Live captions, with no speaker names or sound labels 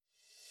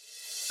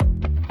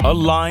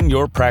Align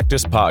Your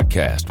Practice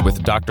podcast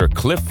with Dr.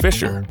 Cliff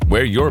Fisher,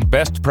 where your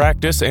best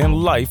practice and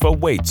life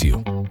awaits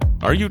you.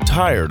 Are you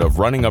tired of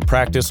running a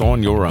practice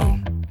on your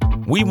own?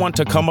 We want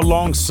to come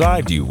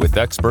alongside you with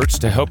experts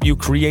to help you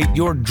create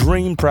your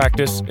dream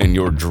practice and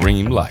your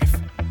dream life.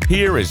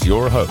 Here is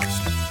your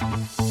host.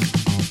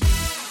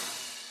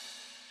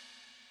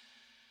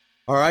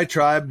 All right,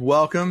 tribe,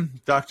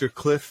 welcome. Dr.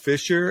 Cliff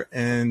Fisher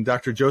and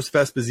Dr. Joseph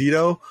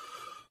Esposito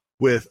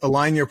with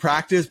Align Your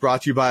Practice,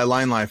 brought to you by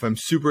Align Life. I'm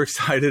super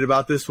excited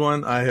about this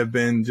one. I have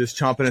been just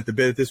chomping at the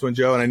bit at this one,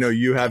 Joe, and I know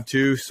you have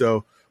too.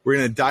 So we're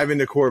going to dive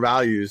into core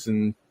values.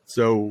 And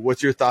so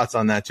what's your thoughts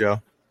on that,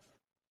 Joe?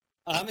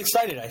 I'm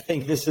excited. I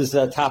think this is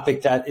a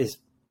topic that is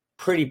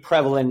pretty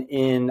prevalent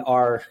in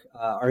our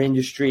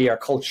industry, our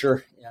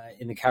culture,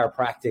 in the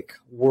chiropractic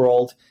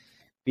world,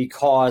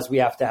 because we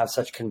have to have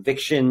such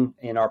conviction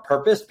in our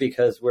purpose,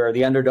 because we're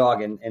the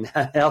underdog in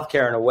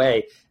healthcare in a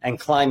way, and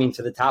climbing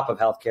to the top of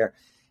healthcare.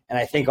 And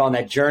I think on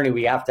that journey,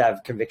 we have to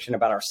have conviction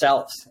about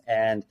ourselves.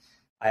 And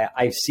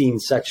I've seen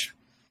such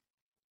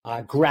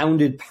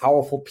grounded,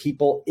 powerful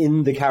people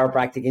in the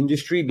chiropractic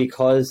industry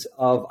because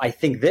of, I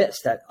think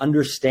that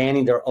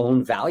understanding their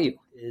own value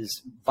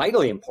is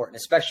vitally important,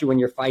 especially when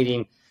you're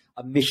fighting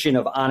a mission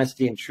of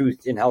honesty and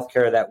truth in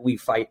healthcare that we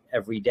fight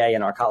every day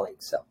in our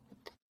colleagues. So.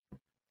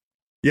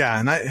 Yeah.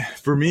 And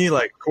for me,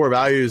 like core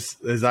values,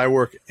 as I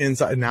work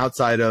inside and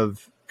outside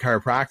of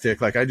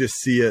chiropractic, like I just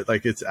see it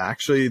like it's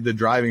actually the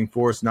driving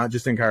force, not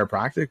just in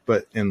chiropractic,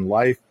 but in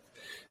life,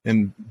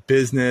 in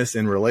business,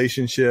 and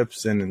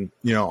relationships, and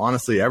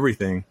honestly,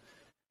 everything.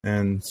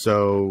 And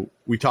so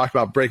we talked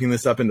about breaking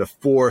this up into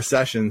 4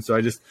 sessions. So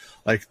I just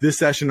like this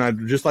session,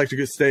 I'd just like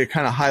to stay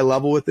kind of high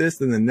level with this.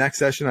 Then the next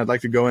session, I'd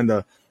like to go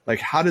into like,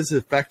 how does it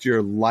affect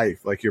your life,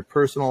 like your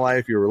personal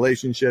life, your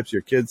relationships,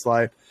 your kids'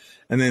 life?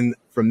 And then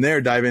from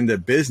there, dive into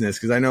business.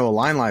 Cause I know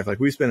Align Life, like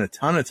we spent a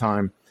ton of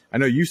time. I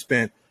know you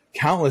spent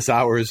countless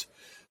hours,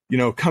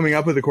 coming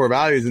up with the core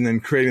values and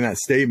then creating that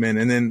statement.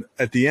 And then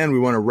at the end, we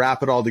want to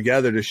wrap it all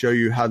together to show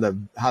you how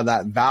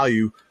that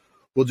value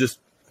will just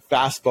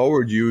fast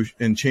forward you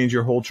and change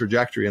your whole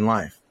trajectory in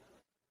life.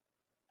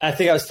 I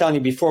think I was telling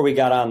you before we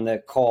got on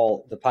the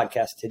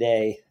podcast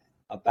today,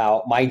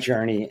 about my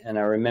journey. And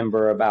I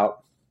remember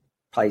about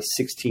probably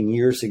 16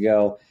 years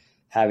ago,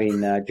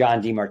 having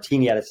John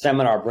Demartini at a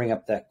seminar bring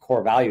up the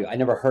core value. I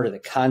never heard of the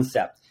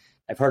concept.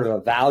 I've heard of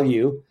a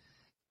value,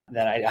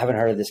 that I haven't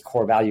heard of this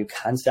core value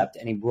concept.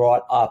 And he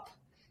brought up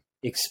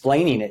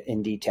explaining it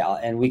in detail.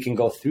 And we can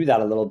go through that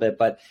a little bit,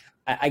 but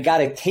I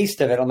got a taste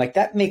of it. I'm like,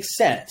 that makes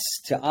sense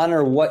to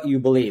honor what you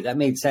believe. That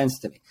made sense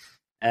to me.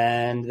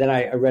 And then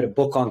I read a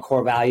book on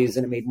core values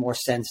and it made more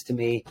sense to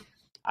me.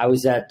 I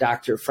was at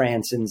Dr.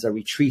 Franson's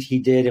retreat he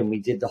did, and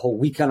we did the whole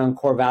weekend on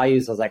core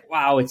values. I was like,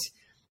 wow, it's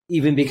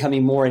even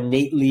becoming more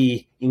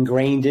innately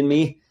ingrained in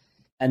me.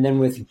 And then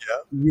with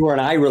you and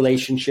I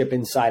relationship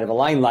inside of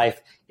Align Life,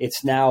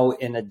 it's now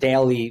in a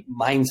daily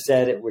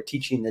mindset. We're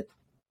teaching the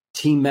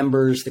team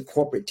members, the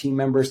corporate team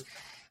members.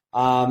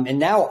 And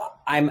now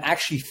I'm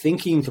actually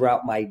thinking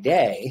throughout my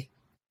day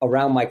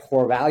around my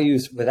core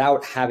values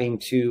without having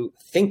to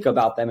think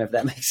about them, if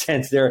that makes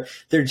sense. They're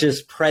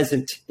just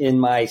present in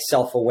my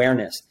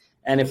self-awareness.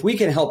 And if we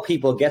can help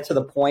people get to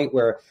the point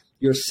where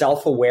you're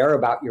self-aware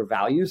about your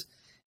values,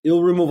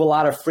 it'll remove a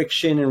lot of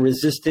friction and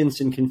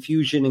resistance and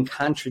confusion and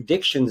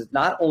contradictions,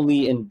 not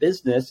only in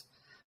business,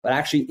 but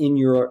actually in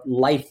your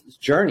life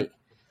journey.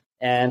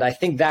 And I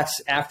think that's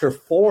after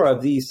 4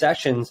 of these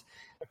sessions,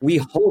 we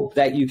hope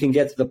that you can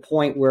get to the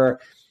point where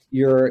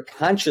your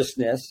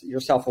consciousness, your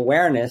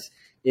self-awareness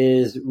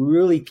is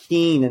really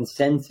keen and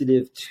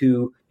sensitive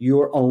to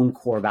your own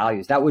core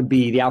values. That would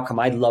be the outcome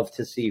I'd love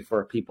to see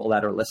for people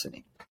that are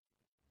listening.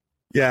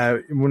 Yeah,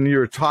 when you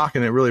were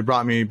talking, it really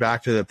brought me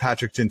back to the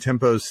Patrick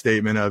Tintempo's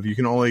statement of you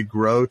can only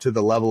grow to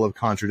the level of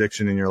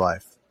contradiction in your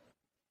life.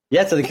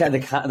 Yeah, so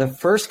the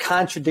first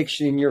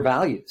contradiction in your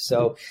values.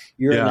 So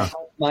you're in the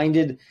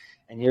health-minded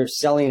and you're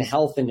selling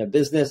health in a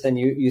business and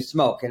you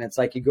smoke. And it's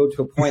like you go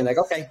to a point like,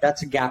 okay,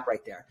 that's a gap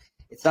right there.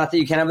 It's not that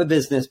you can't have a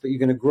business, but you're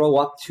going to grow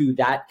up to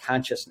that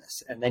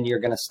consciousness and then you're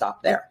going to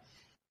stop there.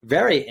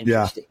 Very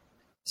interesting. Yeah.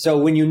 So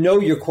when you know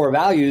your core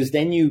values,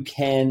 then you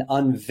can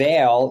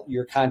unveil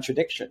your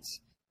contradictions.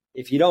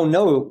 If you don't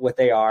know what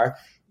they are,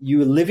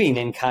 you're living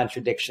in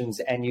contradictions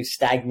and you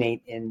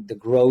stagnate in the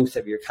growth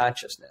of your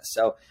consciousness.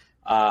 So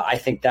I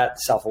think that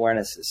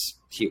self-awareness is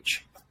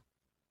huge.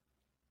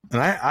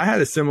 And I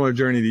had a similar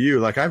journey to you.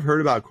 Like I've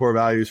heard about core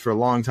values for a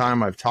long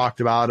time. I've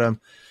talked about them,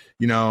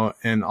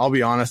 and I'll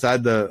be honest, I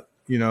had the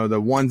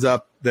ones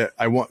up that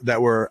I want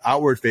that were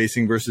outward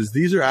facing versus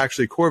these are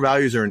actually core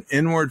values are an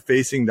inward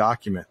facing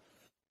document.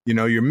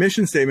 Your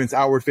mission statement's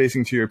outward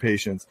facing to your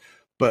patients,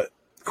 but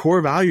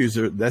core values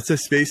that's a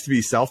space to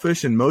be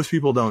selfish. And most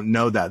people don't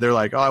know that. They're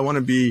like, oh, I want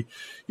to be,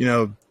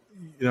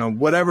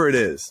 whatever it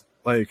is.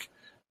 Like,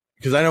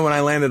 because I know when I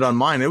landed on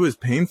mine, it was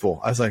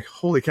painful. I was like,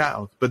 holy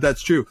cow, but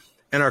that's true.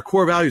 And our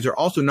core values are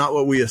also not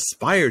what we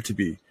aspire to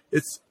be.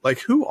 It's like,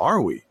 who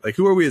are we? Like,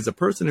 who are we as a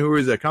person? Who are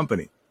we as a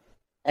company?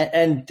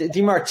 And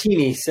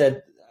Demartini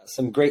said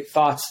some great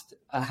thoughts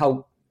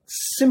how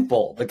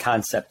simple the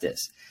concept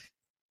is.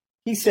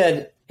 He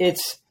said,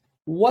 it's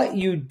what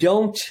you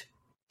don't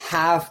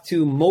have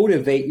to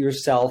motivate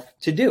yourself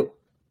to do.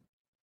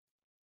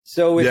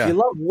 So if you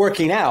love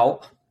working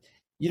out,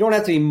 you don't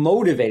have to be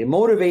motivated.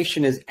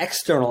 Motivation is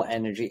external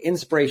energy.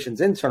 Inspiration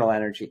is internal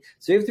energy.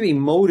 So you have to be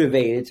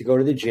motivated to go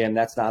to the gym.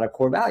 That's not a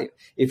core value.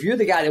 If you're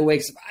the guy that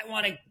wakes up, I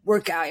want to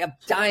work out, I'm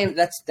dying,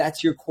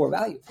 that's your core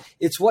value.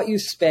 It's what you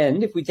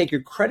spend. If we take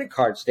your credit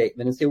card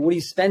statement and say, what are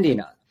you spending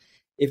on?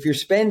 If you're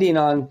spending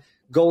on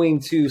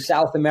going to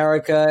South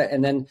America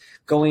and then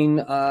going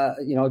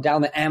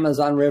down the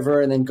Amazon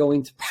River and then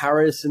going to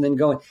Paris and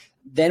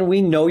then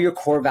we know your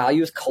core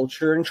value is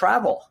culture and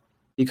travel,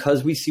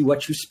 because we see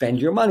what you spend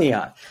your money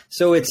on.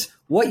 So it's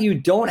what you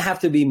don't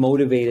have to be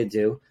motivated to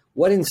do,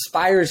 what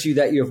inspires you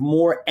that you have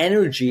more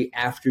energy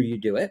after you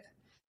do it,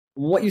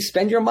 what you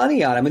spend your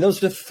money on. I mean,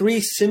 those are the three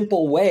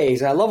simple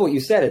ways. And I love what you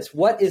said. It's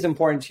what is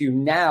important to you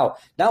now,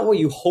 not what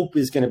you hope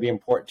is going to be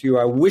important to you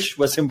or wish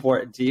was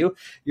important to you.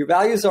 Your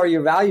values are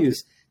your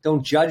values.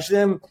 Don't judge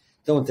them.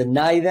 Don't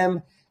deny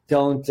them.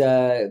 Don't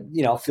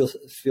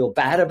feel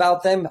bad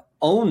about them.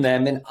 Own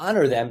them and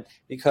honor them,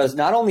 because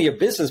not only your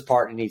business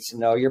partner needs to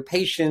know, your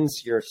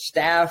patients, your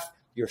staff,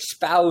 your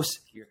spouse,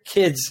 your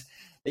kids,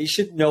 they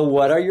should know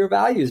what are your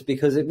values,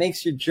 because it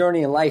makes your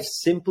journey in life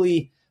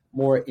simply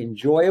more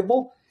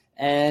enjoyable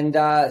and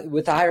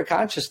with a higher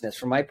consciousness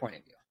from my point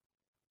of view.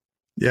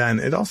 Yeah,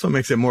 and it also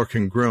makes it more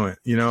congruent.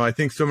 I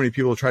think so many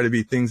people try to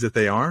be things that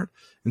they aren't,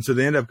 and so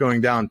they end up going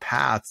down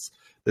paths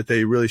that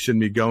they really shouldn't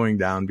be going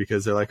down,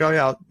 because they're like, oh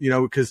yeah,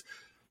 because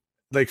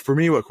like for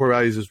me, what core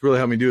values has really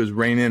helped me do is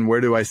rein in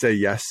where do I say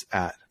yes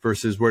at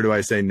versus where do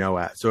I say no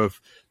at. So if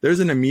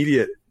there's an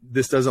immediate,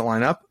 this doesn't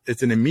line up,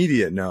 it's an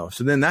immediate no.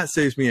 So then that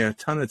saves me a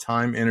ton of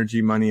time,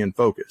 energy, money, and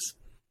focus.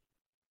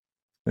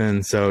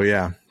 And so,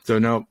 yeah. So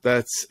no,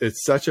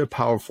 it's such a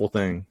powerful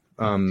thing.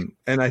 And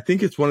I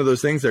think it's one of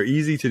those things that are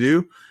easy to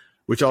do,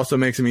 which also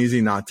makes them easy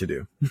not to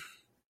do,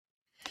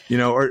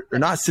 or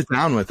not sit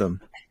down with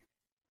them.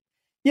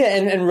 Yeah.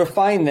 And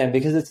refine them,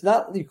 because it's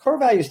not, the core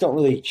values don't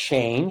really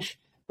change,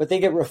 but they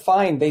get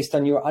refined based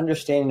on your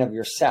understanding of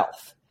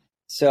yourself.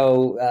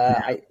 So,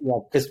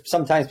 because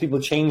sometimes people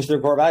change their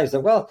core values.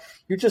 Like, well,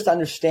 you're just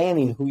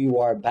understanding who you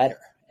are better.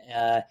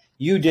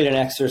 You did an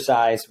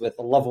exercise with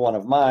a loved one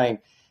of mine,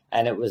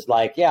 and it was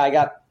like, yeah, I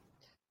got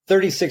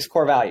 36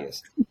 core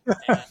values.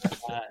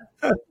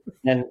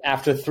 And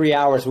after 3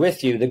 hours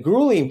with you, the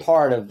grueling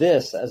part of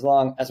this, as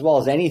well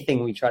as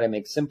anything we try to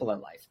make simple in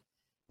life,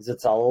 is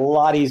it's a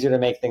lot easier to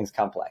make things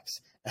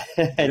complex.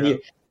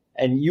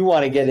 And you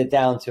want to get it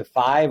down to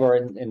 5, or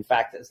in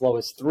fact, as low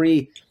as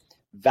 3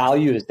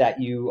 values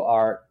that you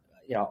are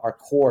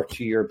core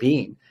to your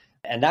being.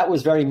 And that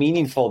was very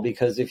meaningful,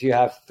 because if you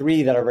have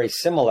 3 that are very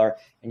similar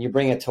and you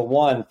bring it to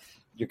 1,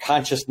 your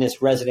consciousness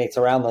resonates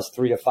around those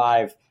 3 to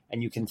 5,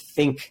 and you can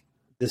think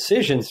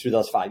decisions through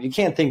those 5. You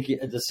can't think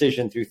a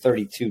decision through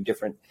 32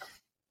 different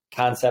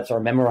concepts or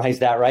memorize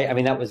that, right? I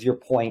mean, that was your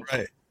point.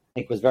 Right. I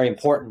think was very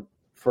important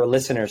for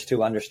listeners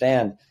to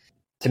understand,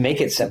 to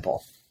make it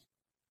simple.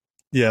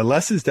 Yeah,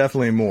 less is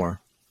definitely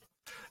more.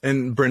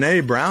 And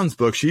Brené Brown's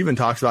book, she even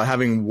talks about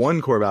having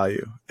 1 core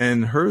value.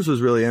 And hers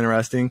was really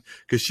interesting,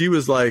 because she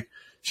was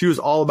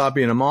all about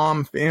being a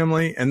mom,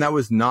 family, and that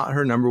was not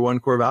her number 1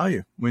 core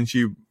value when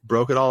she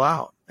broke it all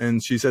out.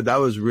 And she said that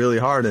was really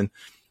hard. And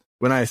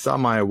when I saw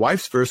my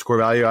wife's first core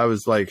value, I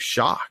was like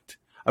shocked.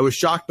 I was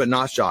shocked, but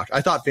not shocked.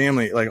 I thought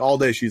family, like all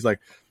day, she's like,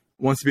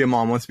 wants to be a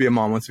mom, wants to be a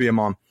mom, wants to be a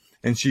mom.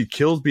 And she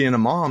kills being a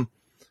mom,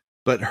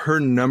 but her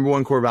number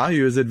 1 core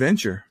value is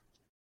adventure.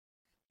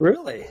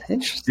 Really?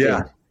 Interesting.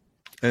 Yeah.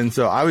 And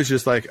so I was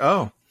just like,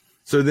 oh,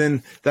 so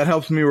then that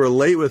helps me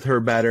relate with her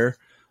better,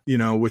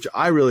 which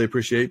I really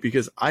appreciate,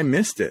 because I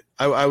missed it.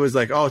 I was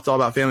like, oh, it's all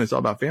about family. It's all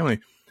about family.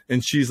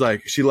 And she's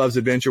like, she loves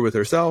adventure with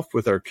herself,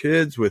 with our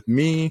kids, with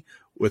me,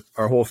 with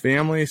our whole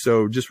family.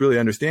 So just really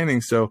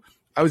understanding. So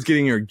I was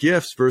getting her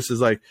gifts versus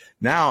like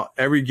now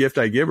every gift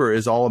I give her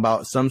is all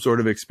about some sort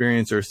of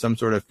experience or some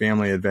sort of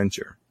family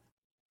adventure.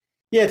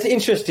 Yeah. It's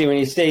interesting when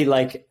you say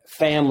like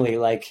family,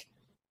 like,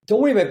 don't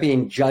worry about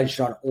being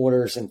judged on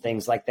orders and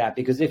things like that,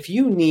 because if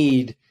you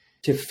need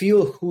to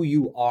feel who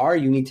you are,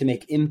 you need to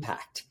make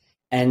impact.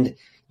 And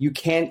you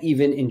can't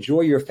even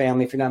enjoy your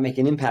family if you're not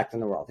making impact in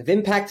the world. If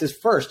impact is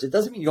first, it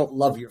doesn't mean you don't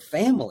love your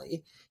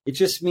family. It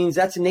just means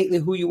that's innately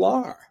who you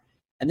are.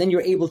 And then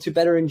you're able to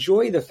better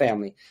enjoy the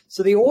family.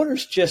 So the order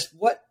is just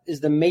what is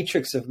the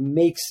matrix of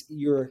makes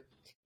your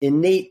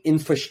innate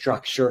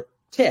infrastructure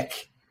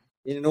tick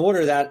in an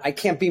order that I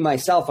can't be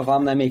myself if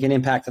I'm not making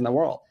impact in the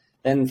world.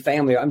 Then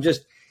family, I'm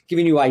just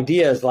giving you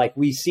ideas. Like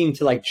we seem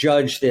to like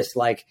judge this,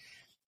 like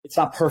it's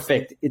not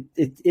perfect.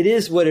 It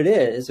is what it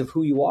is of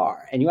who you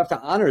are. And you have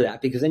to honor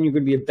that, because then you're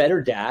going to be a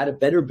better dad, a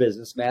better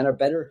businessman, a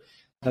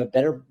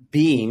better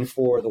being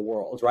for the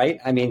world, right?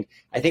 I mean,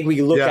 I think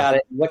we look at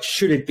it, what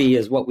should it be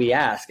is what we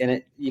ask.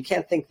 And you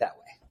can't think that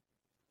way.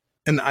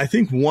 And I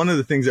think one of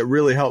the things that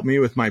really helped me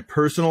with my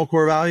personal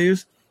core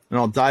values, and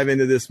I'll dive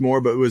into this more,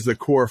 but it was the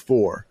core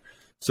 4.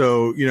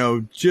 So,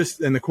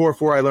 just in the core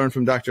 4 I learned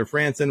from Dr.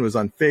 Franson was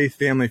on faith,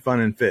 family, fun,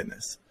 and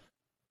fitness.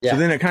 Yeah. So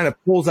then it kind of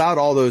pulls out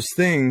all those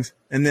things.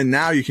 And then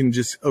now you can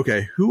just,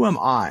 okay, who am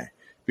I?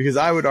 Because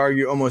I would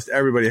argue almost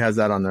everybody has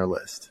that on their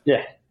list.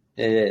 Yeah.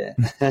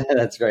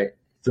 That's great.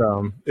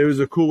 So it was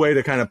a cool way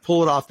to kind of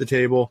pull it off the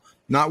table,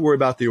 not worry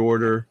about the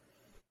order.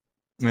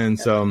 And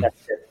so,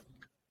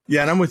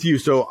 yeah, and I'm with you.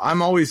 So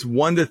I'm always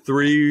 1 to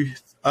 3,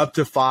 up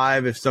to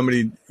 5 if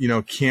somebody,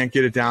 can't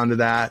get it down to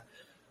that.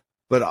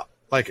 But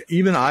like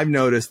even I've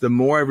noticed the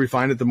more I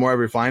refine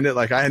it,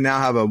 like I now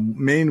have a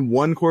main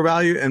 1 core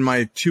value and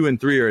my 2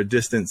 and 3 are a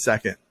distant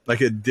second.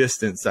 Like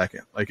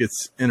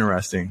it's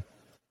interesting.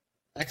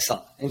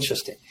 Excellent.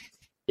 Interesting.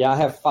 Yeah, I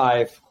have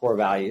 5 core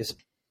values.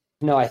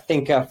 I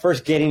think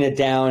first getting it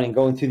down and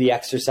going through the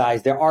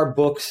exercise. There are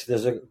books.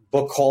 There's a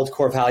book called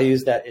Core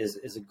Values that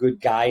is a good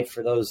guide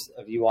for those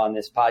of you on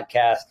this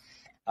podcast.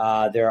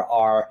 There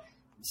are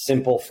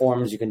simple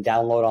forms you can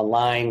download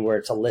online where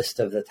it's a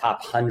list of the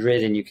top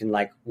 100 and you can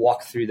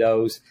walk through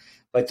those.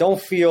 But don't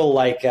feel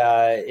like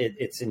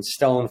it's in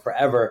stone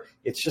forever.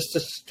 It's just a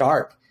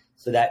start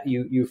so that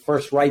you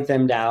first write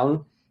them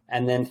down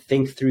and then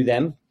think through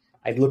them.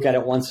 I'd look at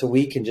it once a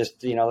week and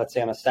just, let's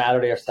say on a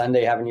Saturday or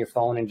Sunday, having your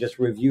phone and just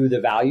review the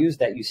values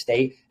that you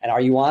state and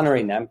are you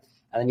honoring them?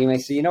 And then you may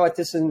say, you know what,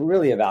 this isn't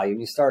really a value. And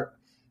you start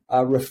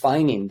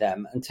refining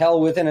them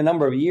until within a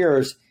number of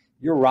years,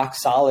 you're rock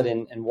solid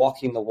and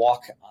walking the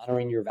walk,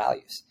 honoring your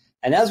values.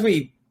 And as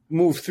we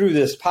move through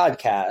this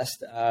podcast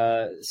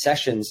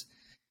sessions,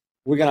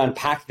 we're going to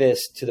unpack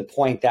this to the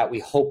point that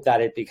we hope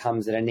that it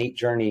becomes an innate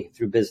journey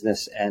through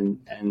business and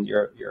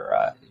your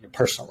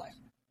personal life.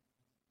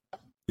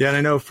 Yeah, and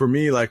I know for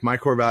me, my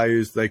core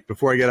values,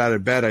 before I get out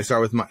of bed, I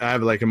start with I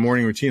have a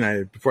morning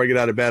routine. Before I get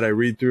out of bed, I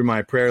read through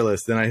my prayer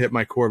list. Then I hit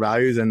my core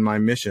values and my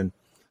mission,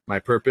 my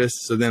purpose.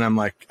 So then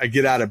I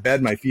get out of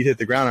bed, my feet hit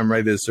the ground, I'm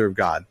ready to serve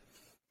God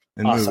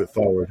and move it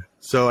forward.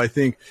 So I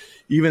think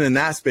even in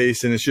that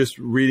space, and it's just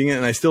reading it,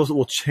 and I still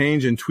will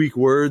change and tweak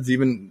words,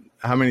 even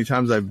how many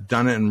times I've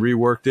done it and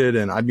reworked it.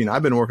 And I've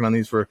been working on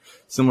these for,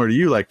 similar to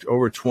you,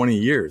 over 20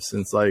 years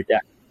since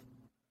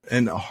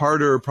and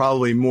harder,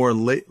 probably more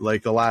late,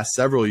 the last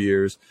several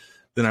years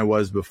than I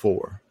was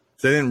before.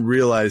 So I didn't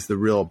realize the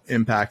real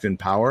impact and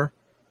power.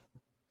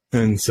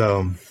 And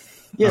so,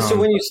 yeah. So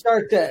when you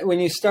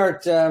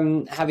start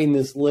having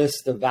this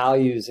list of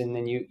values, and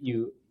then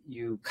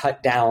you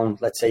cut down,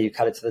 let's say you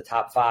cut it to the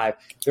top 5,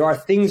 there are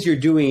things you're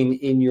doing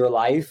in your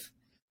life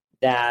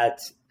that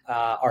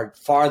are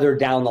farther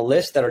down the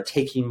list that are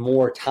taking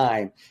more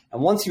time.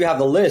 And once you have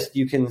the list,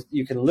 you can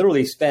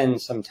literally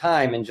spend some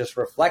time and just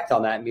reflect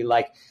on that and be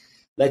like,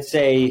 let's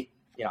say,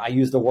 I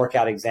use the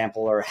workout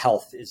example, or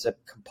health is a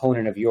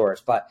component of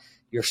yours, but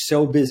you're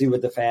so busy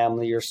with the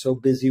family, you're so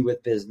busy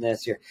with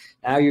business,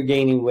 now you're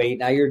gaining weight,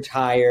 now you're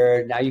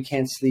tired, now you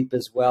can't sleep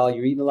as well,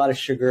 you're eating a lot of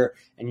sugar,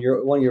 and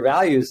one of your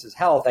values is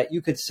health, that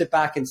you could sit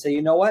back and say,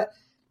 you know what,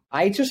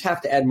 I just have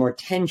to add more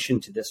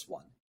attention to this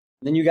one.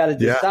 And then you got to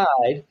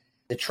decide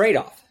the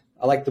trade-off.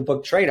 I like the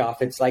book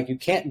Trade-Off. It's you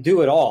can't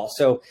do it all.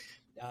 So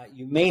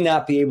you may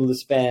not be able to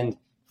spend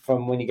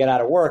from when you get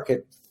out of work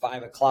at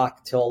 5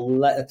 o'clock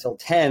till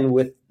 10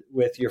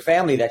 with your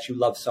family that you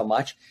love so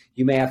much.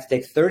 You may have to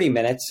take 30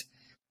 minutes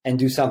and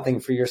do something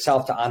for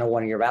yourself to honor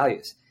one of your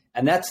values.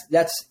 And that's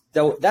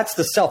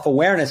the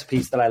self-awareness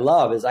piece that I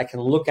love, is I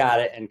can look at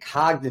it and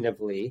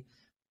cognitively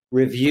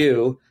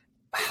review,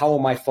 how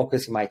am I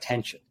focusing my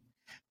attention?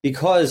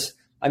 Because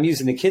I'm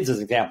using the kids as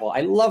an example. I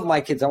love my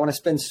kids. I want to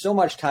spend so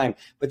much time,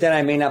 but then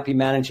I may not be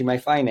managing my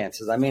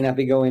finances. I may not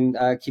be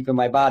keeping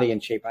my body in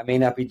shape. I may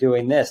not be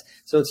doing this.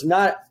 So it's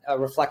not a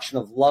reflection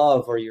of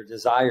love or your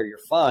desire, your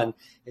fun.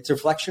 It's a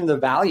reflection of the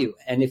value.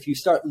 And if you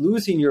start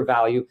losing your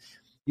value,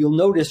 you'll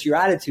notice your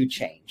attitude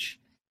change.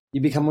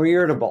 You become more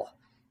irritable.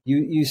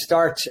 You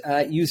start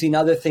using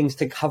other things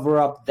to cover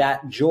up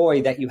that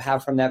joy that you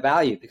have from that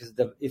value. Because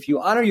if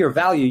you honor your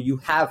value, you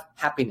have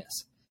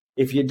happiness.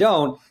 If you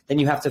don't, then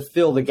you have to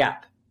fill the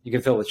gap. You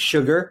can fill with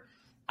sugar,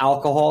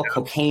 alcohol,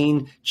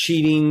 cocaine,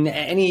 cheating,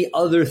 any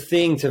other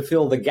thing to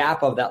fill the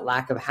gap of that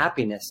lack of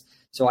happiness.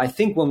 So I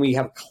think when we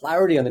have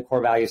clarity on the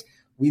core values,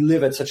 we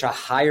live at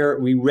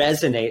we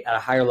resonate at a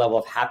higher level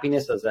of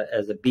happiness as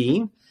a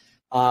being.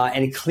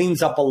 And it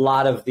cleans up a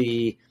lot of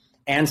the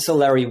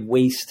ancillary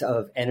waste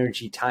of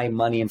energy, time,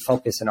 money, and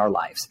focus in our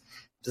lives.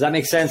 Does that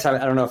make sense? I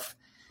don't know if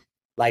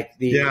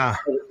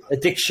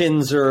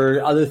addictions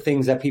or other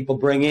things that people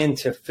bring in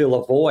to fill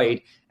a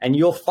void. And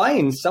you'll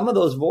find some of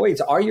those voids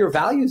are your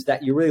values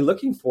that you're really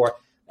looking for.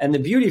 And the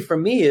beauty for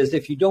me is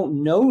if you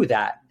don't know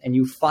that and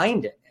you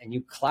find it and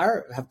you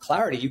have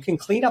clarity, you can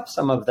clean up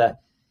some of the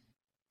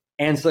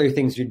ancillary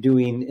things you're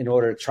doing in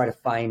order to try to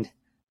find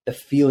the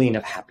feeling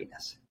of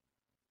happiness.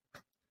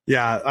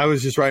 Yeah, I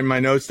was just writing my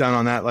notes down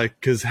on that,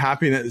 because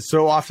happiness,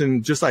 so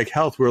often, just like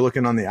health, we're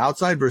looking on the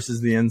outside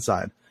versus the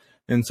inside.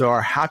 And so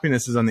our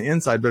happiness is on the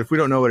inside, but if we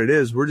don't know what it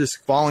is, we're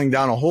just falling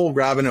down a hole,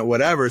 grabbing at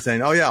whatever,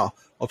 saying, oh yeah,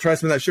 I'll try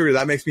some of that sugar.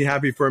 That makes me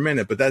happy for a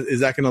minute. But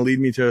is that going to lead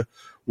me to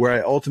where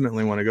I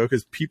ultimately want to go?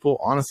 Because people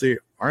honestly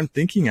aren't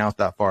thinking out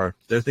that far.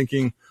 They're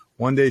thinking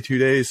 1 day, 2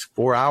 days,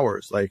 4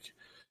 hours, like,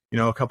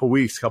 a couple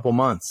weeks, couple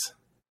months.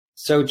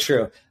 So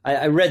true.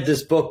 I read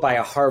this book by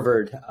a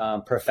Harvard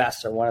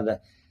professor, one of the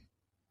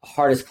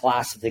hardest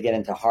classes to get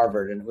into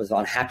Harvard, and it was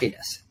on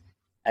happiness.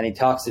 And he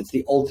talks, it's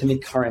the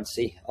ultimate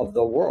currency of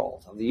the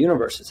world, of the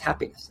universe, is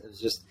happiness. It was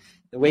just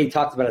the way he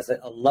talked about it, is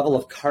a level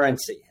of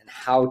currency and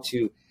how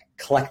to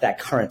collect that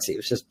currency. It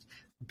was just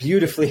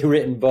beautifully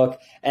written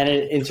book, and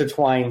it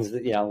intertwines,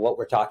 what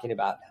we're talking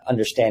about,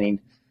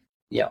 understanding,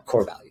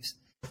 core values.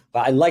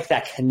 But I like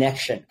that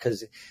connection,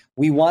 because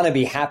we want to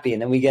be happy,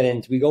 and then we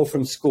go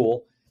from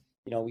school,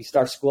 we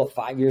start school at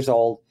 5 years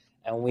old,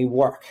 and we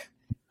work.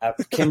 At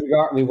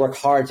kindergarten, we work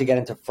hard to get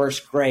into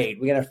first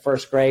grade. We get into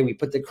first grade, we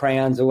put the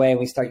crayons away, and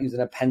we start using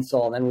a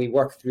pencil, and then we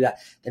work through that.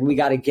 Then we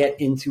got to get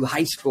into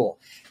high school.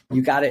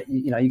 You got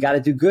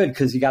to do good,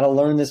 because you got to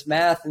learn this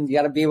math, and you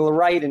got to be able to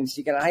write. And so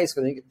you get to high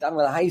school, then you get done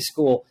with high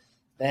school,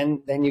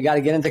 then you got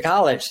to get into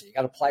college. So you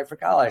got to apply for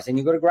college. Then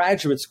you go to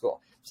graduate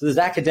school. So this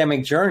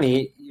academic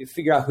journey, you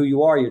figure out who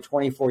you are. You're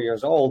 24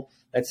 years old.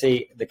 Let's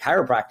say the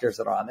chiropractors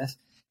that are on this.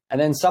 And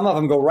then some of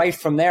them go right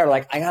from there,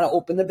 like, I got to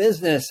open the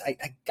business.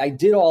 I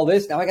did all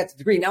this. Now I got the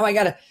degree. Now I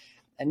got to.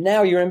 And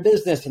now you're in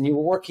business, and you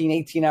were working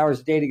 18 hours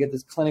a day to get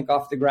this clinic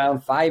off the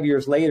ground. 5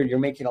 years later, you're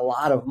making a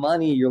lot of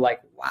money. You're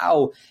like,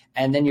 wow.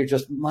 And then you're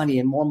just money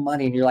and more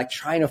money. And you're like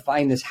trying to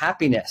find this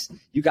happiness.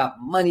 You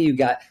got money, you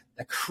got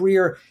a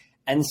career.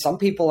 And some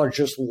people are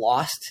just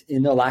lost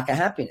in their lack of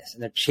happiness,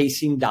 and they're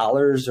chasing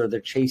dollars, or they're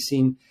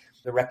chasing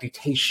the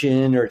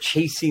reputation, or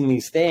chasing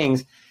these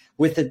things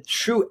with a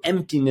true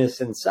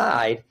emptiness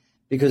inside,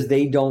 because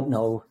they don't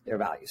know their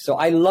value. So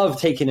I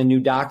love taking a new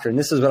doctor, and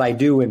this is what I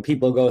do when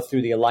people go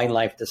through the Align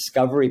Life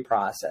discovery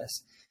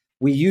process.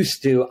 I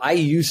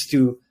used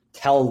to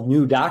tell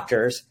new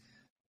doctors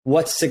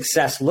what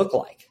success looked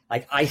like.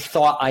 Like, I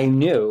thought I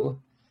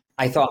knew.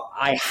 I thought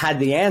I had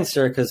the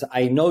answer, because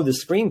I know the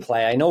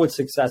screenplay. I know what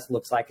success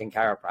looks like in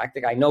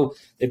chiropractic. I know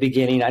the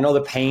beginning. I know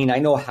the pain. I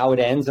know how it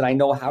ends, and I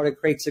know how to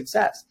create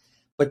success.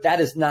 But that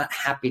is not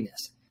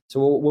happiness. So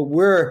what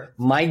we're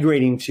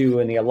migrating to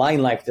in the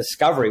Align Life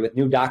discovery with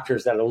new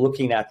doctors that are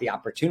looking at the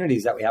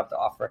opportunities that we have to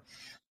offer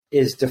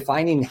is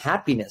defining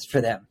happiness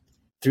for them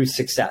through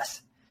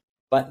success.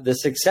 But the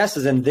success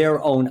is in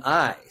their own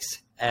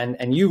eyes.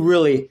 And you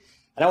really,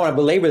 I don't want to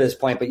belabor this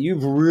point, but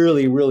you've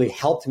really, really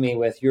helped me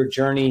with your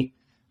journey,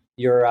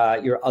 your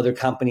other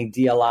company,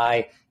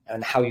 DLI,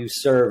 and how you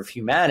serve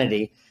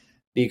humanity.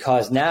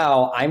 Because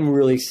now I'm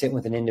really sitting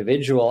with an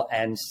individual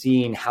and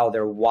seeing how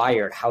they're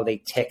wired, how they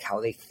tick, how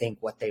they think,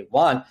 what they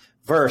want,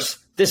 versus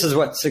this is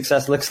what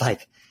success looks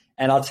like.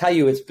 And I'll tell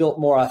you, it's built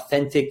more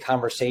authentic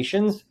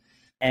conversations,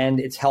 and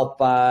it's helped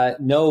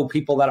know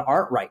people that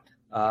aren't right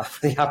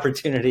for the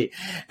opportunity.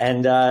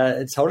 And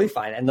it's totally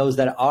fine. And those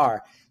that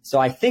are. So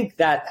I think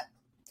that,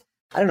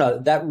 I don't know,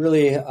 that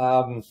really,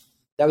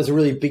 that was a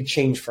really big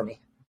change for me.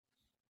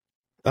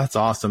 That's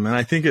awesome. And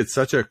I think it's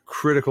such a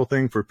critical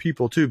thing for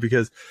people too,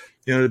 because,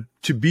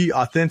 to be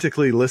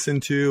authentically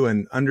listened to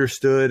and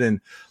understood.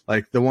 And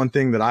like, the one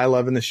thing that I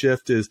love in the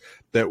shift is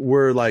that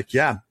we're like,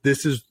 yeah,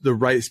 this is the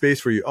right space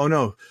for you. Oh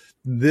no,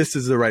 this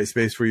is the right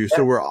space for you. Yeah.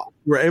 So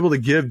we're able to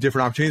give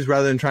different opportunities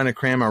rather than trying to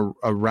cram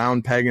a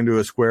round peg into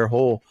a square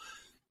hole.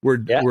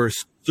 We're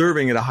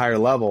serving at a higher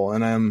level.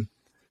 And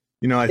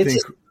I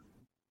think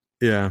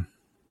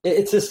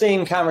it's the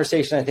same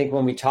conversation. I think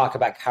when we talk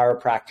about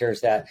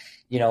chiropractors that,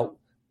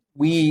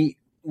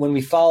 when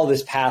we follow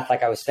this path,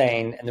 like I was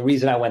saying, and the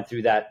reason I went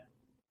through that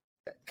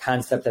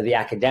concept of the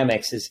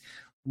academics is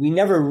we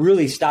never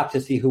really stop to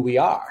see who we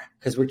are,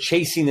 because we're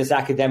chasing this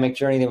academic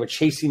journey, then we're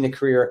chasing the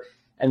career.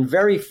 And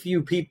very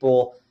few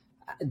people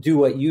do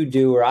what you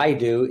do or I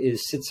do,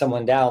 is sit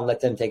someone down,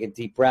 let them take a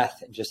deep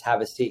breath and just have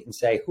a seat and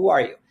say, who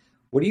are you?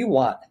 What do you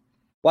want?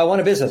 Well, I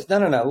want a business.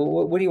 No.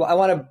 What do you want? I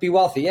want to be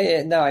wealthy.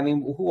 Yeah. No, I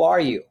mean, who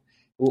are you?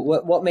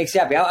 What makes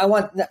you happy? I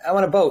want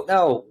a boat.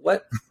 No,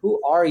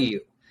 who are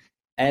you?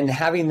 And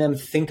having them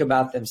think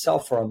about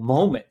themselves for a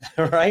moment,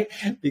 right?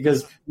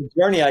 Because the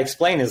journey I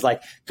explain is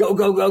like, go.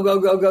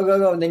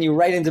 And then you're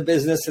right into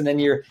business, and then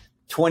you're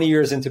 20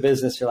 years into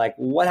business. You're like,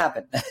 what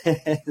happened?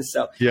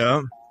 So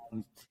yeah,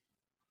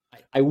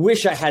 I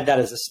wish I had that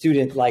as a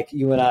student, like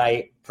you and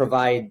I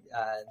provide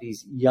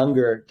these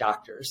younger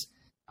doctors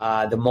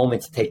the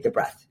moment to take the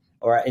breath,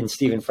 or in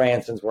Stephen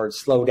Franson's words,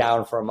 slow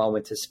down for a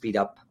moment to speed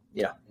up,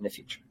 in the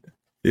future.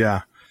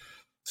 Yeah.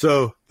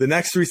 So the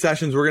next 3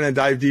 sessions, we're going to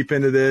dive deep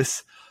into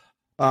this.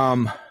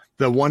 The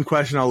one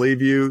question I'll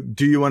leave you,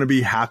 do you want to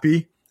be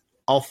happy?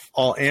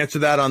 I'll answer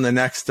that on the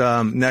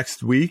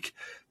next week,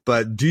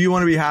 but do you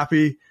want to be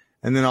happy?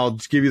 And then I'll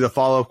give you the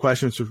follow-up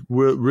questions to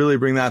really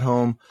bring that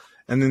home.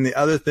 And then the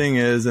other thing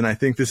is, and I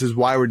think this is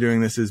why we're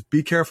doing this, is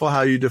be careful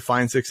how you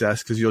define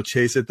success, because you'll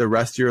chase it the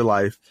rest of your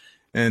life.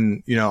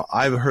 And,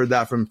 I've heard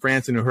that from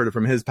Franson, who heard it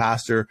from his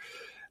pastor.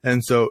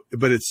 And so,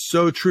 but it's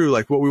so true.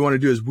 Like, what we want to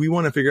do is we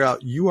want to figure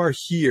out, you are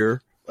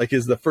here, like,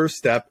 is the first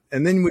step.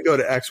 And then we go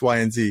to X, Y,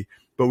 and Z,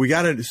 but we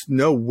got to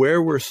know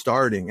where we're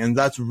starting. And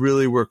that's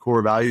really where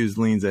core values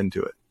leans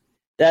into it.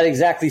 That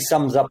exactly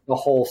sums up the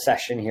whole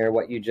session here.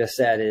 What you just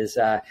said is,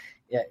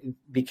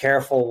 be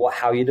careful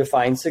how you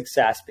define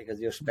success, because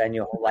you'll spend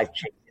your whole life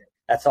chasing it.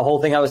 That's the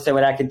whole thing I was saying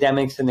with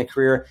academics and the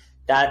career.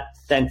 That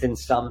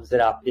sentence sums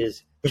it up,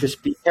 is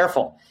just be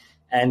careful.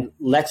 And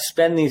let's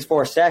spend these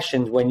 4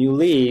 sessions when you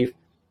leave,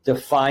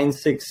 define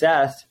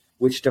success,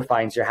 which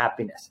defines your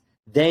happiness.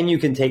 Then you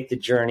can take the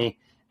journey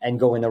and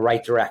go in the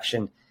right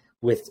direction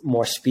with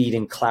more speed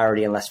and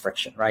clarity and less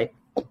friction, right?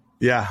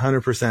 Yeah,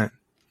 100%.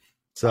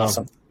 So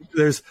awesome.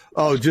 There's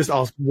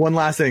one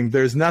last thing.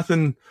 There's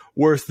nothing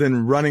worse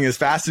than running as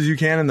fast as you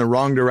can in the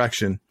wrong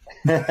direction.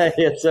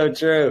 It's so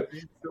true.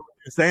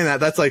 You're saying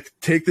that's like,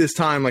 take this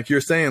time, like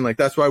you're saying, like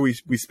that's why we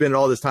spend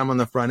all this time on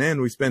the front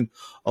end. We spend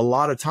a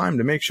lot of time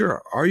to make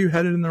sure, are you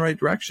headed in the right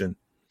direction?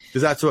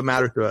 Because that's what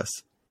matters to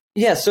us.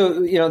 Yeah.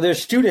 So,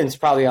 there's students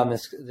probably on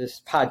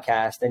this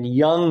podcast, and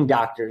young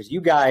doctors. You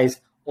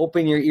guys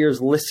open your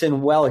ears,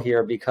 listen well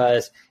here,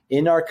 because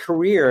in our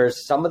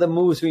careers, some of the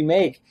moves we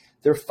make,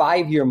 they're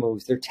 5-year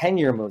moves, they're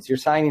 10-year moves. You're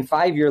signing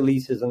 5-year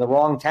leases in the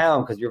wrong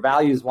town because your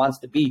values wants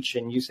the beach,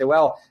 and you say,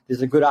 well,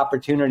 there's a good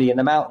opportunity in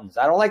the mountains.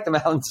 I don't like the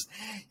mountains.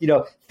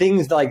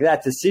 Things like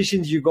that,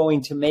 decisions you're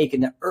going to make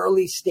in the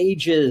early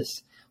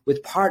stages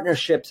with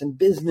partnerships and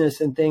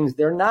business and things,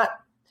 they're not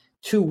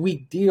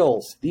 2-week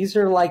deals. These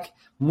are like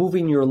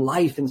moving your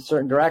life in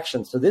certain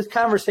directions. So this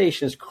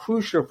conversation is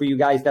crucial for you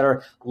guys that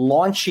are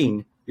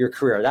launching your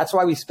career. That's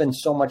why we spend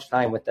so much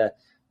time with the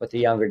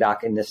younger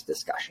doc in this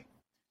discussion.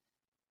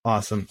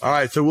 Awesome. All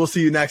right. So we'll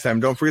see you next time.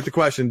 Don't forget the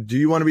question. Do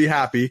you want to be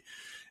happy?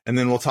 And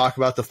then we'll talk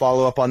about the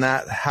follow-up on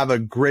that. Have a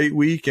great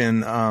week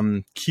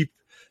and keep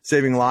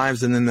saving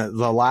lives. And then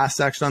the last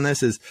section on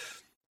this is,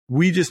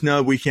 we just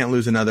know we can't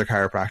lose another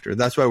chiropractor.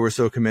 That's why we're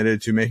so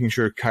committed to making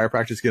sure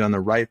chiropractors get on the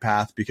right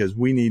path, because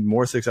we need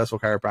more successful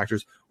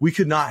chiropractors. We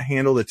could not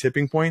handle the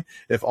tipping point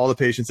if all the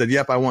patients said,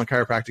 yep, I want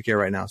chiropractic care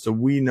right now. So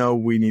we know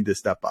we need to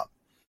step up.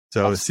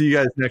 So awesome. See you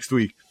guys next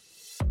week.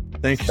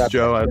 Thanks,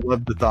 Joe. I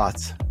love the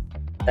thoughts.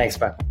 Thanks,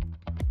 man.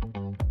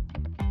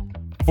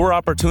 For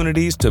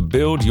opportunities to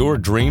build your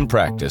dream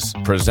practice,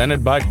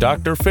 presented by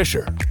Dr.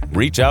 Fisher,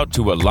 reach out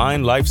to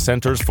Align Life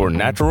Centers for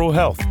Natural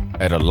Health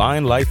at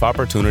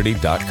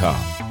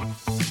AlignLifeOpportunity.com.